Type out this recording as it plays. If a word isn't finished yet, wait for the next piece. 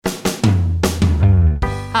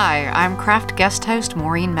Hi, I'm craft guest host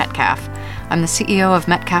Maureen Metcalf. I'm the CEO of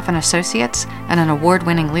Metcalf & Associates and an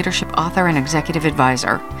award-winning leadership author and executive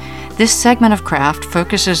advisor. This segment of Craft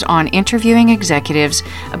focuses on interviewing executives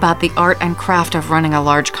about the art and craft of running a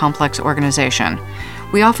large, complex organization.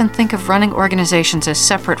 We often think of running organizations as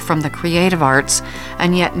separate from the creative arts,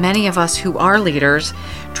 and yet many of us who are leaders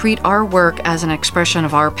treat our work as an expression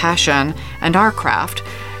of our passion and our craft.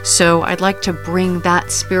 So I'd like to bring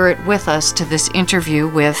that spirit with us to this interview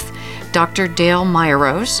with Dr. Dale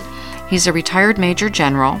Meyerose. He's a retired Major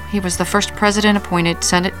General. He was the first President-appointed,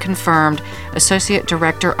 Senate-confirmed Associate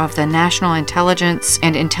Director of the National Intelligence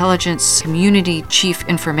and Intelligence Community Chief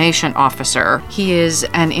Information Officer. He is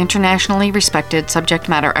an internationally respected subject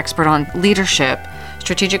matter expert on leadership,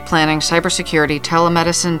 strategic planning, cybersecurity,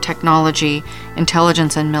 telemedicine, technology,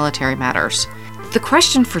 intelligence, and military matters. The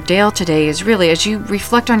question for Dale today is really, as you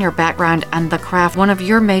reflect on your background and the craft, one of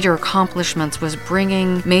your major accomplishments was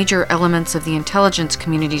bringing major elements of the intelligence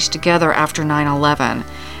communities together after 9/11,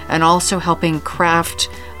 and also helping craft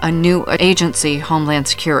a new agency, Homeland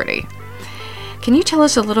Security. Can you tell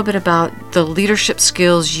us a little bit about the leadership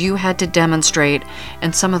skills you had to demonstrate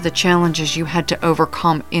and some of the challenges you had to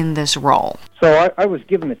overcome in this role? So I was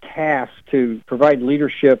given the task to provide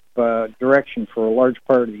leadership direction for a large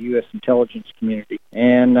part of the U.S. intelligence community.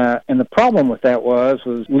 And the problem with that was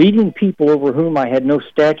leading people over whom I had no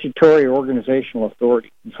statutory or organizational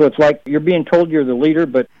authority. And so it's like you're being told you're the leader,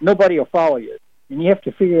 but nobody will follow you. And you have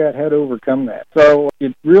to figure out how to overcome that. So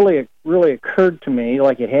it really occurred to me,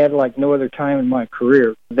 like it had like no other time in my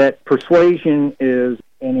career, that persuasion is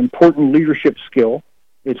an important leadership skill.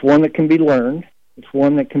 It's one that can be learned. It's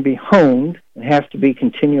one that can be honed and has to be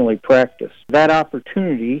continually practiced. That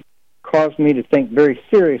opportunity caused me to think very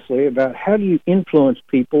seriously about how do you influence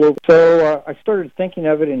people. So I started thinking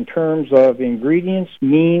of it in terms of ingredients,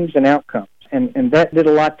 means, and outcomes. And that did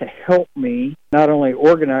a lot to help me not only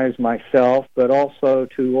organize myself, but also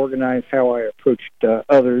to organize how I approached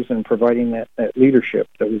others in providing that leadership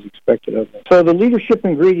that was expected of me. So the leadership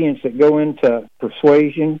ingredients that go into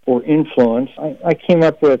persuasion or influence, I came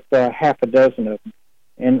up with half a dozen of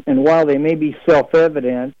them. And while they may be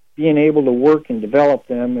self-evident, being able to work and develop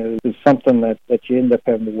them is something that you end up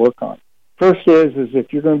having to work on. First is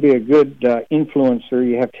if you're going to be a good influencer,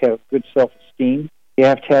 you have to have good self-esteem. You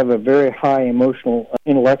have to have a very high emotional,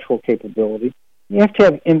 intellectual capability. You have to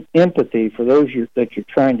have empathy for those that you're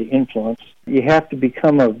trying to influence. You have to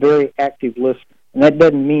become a very active listener. And that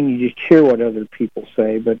doesn't mean you just hear what other people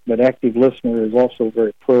say, but active listener is also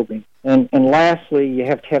very probing. And lastly, you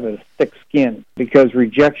have to have a thick skin, because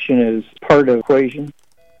rejection is part of the equation.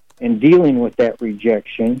 And dealing with that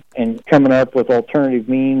rejection and coming up with alternative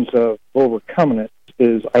means of overcoming it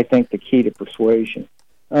is, I think, the key to persuasion.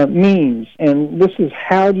 Means, and this is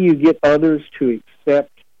how do you get others to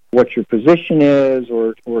accept what your position is,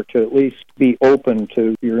 or to at least be open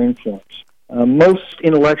to your influence. Most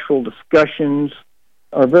intellectual discussions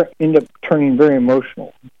end up turning very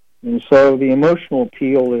emotional, and so the emotional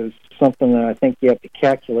appeal is something that I think you have to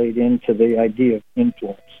calculate into the idea of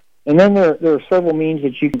influence. And then there are several means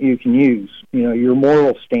that you can use. You know, your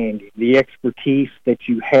moral standing, the expertise that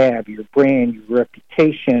you have, your brand, your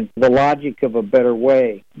reputation, the logic of a better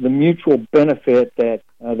way, the mutual benefit that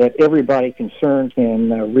everybody concerned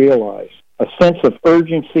can realize, a sense of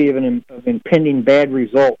urgency of impending bad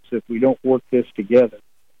results if we don't work this together,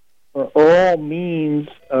 are all means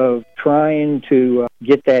of trying to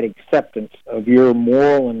get that acceptance of your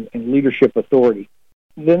moral and leadership authority.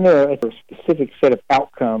 Then there are a specific set of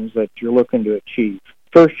outcomes that you're looking to achieve.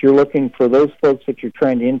 First, you're looking for those folks that you're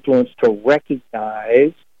trying to influence to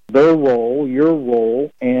recognize their role, your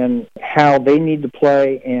role, and how they need to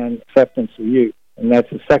play and acceptance of you. And that's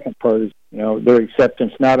the second part is, their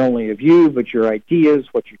acceptance not only of you, but your ideas,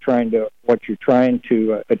 what you're trying to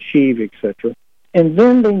achieve, etc. And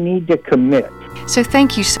then they need to commit. So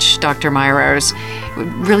thank you, Dr. Meyerose.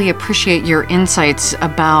 Really appreciate your insights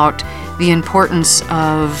about the importance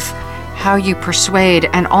of how you persuade.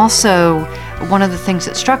 And also, one of the things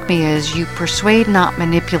that struck me is you persuade, not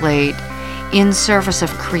manipulate, in service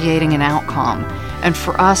of creating an outcome. And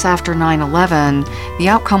for us after 9/11, the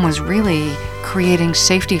outcome was really creating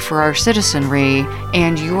safety for our citizenry,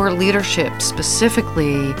 and your leadership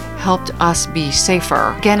specifically helped us be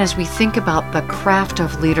safer. Again, as we think about the craft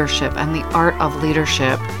of leadership and the art of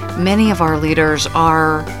leadership, many of our leaders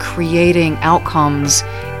are creating outcomes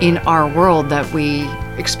in our world that we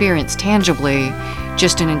experience tangibly,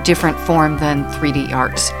 just in a different form than 3D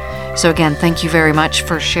arts. So again, thank you very much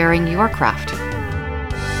for sharing your craft.